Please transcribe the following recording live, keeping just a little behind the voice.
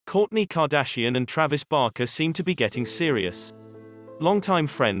Kourtney Kardashian and Travis Barker seem to be getting serious. Longtime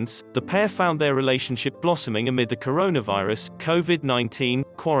friends, the pair found their relationship blossoming amid the coronavirus, COVID-19,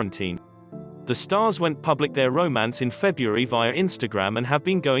 quarantine. The stars went public their romance in February via Instagram and have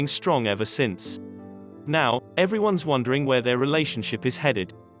been going strong ever since. Now, everyone's wondering where their relationship is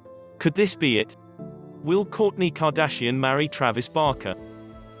headed. Could this be it? Will Kourtney Kardashian marry Travis Barker?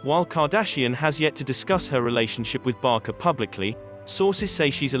 While Kardashian has yet to discuss her relationship with Barker publicly, sources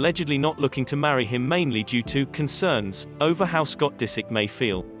say she's allegedly not looking to marry him mainly due to concerns over how Scott Disick may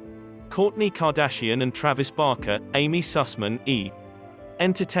feel. Kourtney Kardashian and Travis Barker, Amy Sussman, E!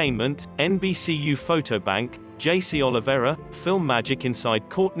 Entertainment, NBCU Photobank, JC Oliveira, Film Magic. Inside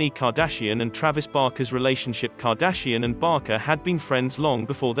Kourtney Kardashian and Travis Barker's relationship. Kardashian and Barker had been friends long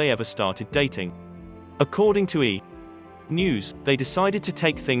before they ever started dating. According to E! News, they decided to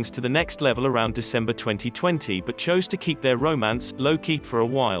take things to the next level around December 2020 but chose to keep their romance low-key for a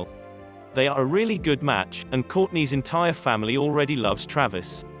while. They are a really good match, and Kourtney's entire family already loves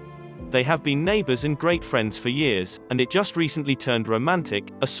Travis. They have been neighbors and great friends for years, and it just recently turned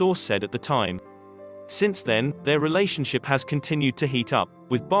romantic, a source said at the time. Since then, their relationship has continued to heat up,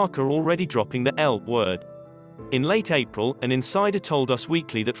 with Barker already dropping the L word. In late April, an insider told Us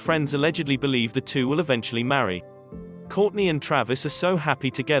Weekly that friends allegedly believe the two will eventually marry. Kourtney and Travis are so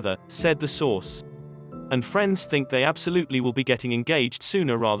happy together, said the source. And friends think they absolutely will be getting engaged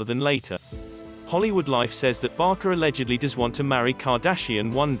sooner rather than later. Hollywood Life says that Barker allegedly does want to marry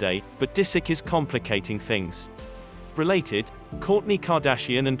Kardashian one day, but Disick is complicating things. Related, Kourtney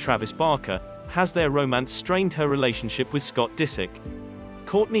Kardashian and Travis Barker, has their romance strained her relationship with Scott Disick?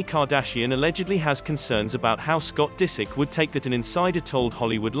 Kourtney Kardashian allegedly has concerns about how Scott Disick would take that. An insider told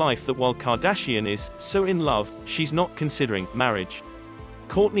Hollywood Life that while Kardashian is so in love, she's not considering marriage.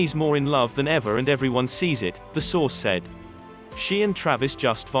 Kourtney's more in love than ever and everyone sees it, the source said. She and Travis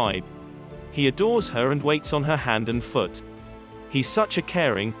just vibe. He adores her and waits on her hand and foot. He's such a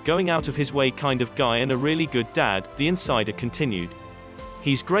caring, going out of his way kind of guy and a really good dad, the insider continued.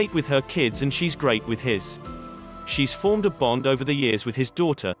 He's great with her kids and she's great with his. She's formed a bond over the years with his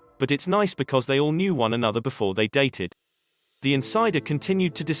daughter, but it's nice because they all knew one another before they dated. The insider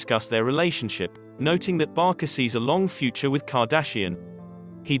continued to discuss their relationship, noting that Barker sees a long future with Kardashian.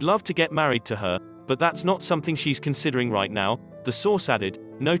 He'd love to get married to her, but that's not something she's considering right now, the source added,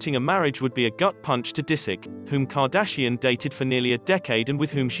 noting a marriage would be a gut punch to Disick, whom Kardashian dated for nearly a decade and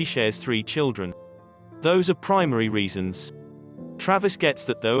with whom she shares 3 children. Those are primary reasons. Travis gets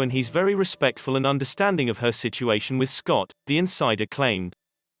that though, and he's very respectful and understanding of her situation with Scott, the insider claimed.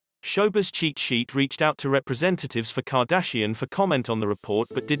 Showbiz Cheat Sheet reached out to representatives for Kardashian for comment on the report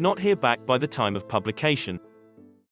but did not hear back by the time of publication.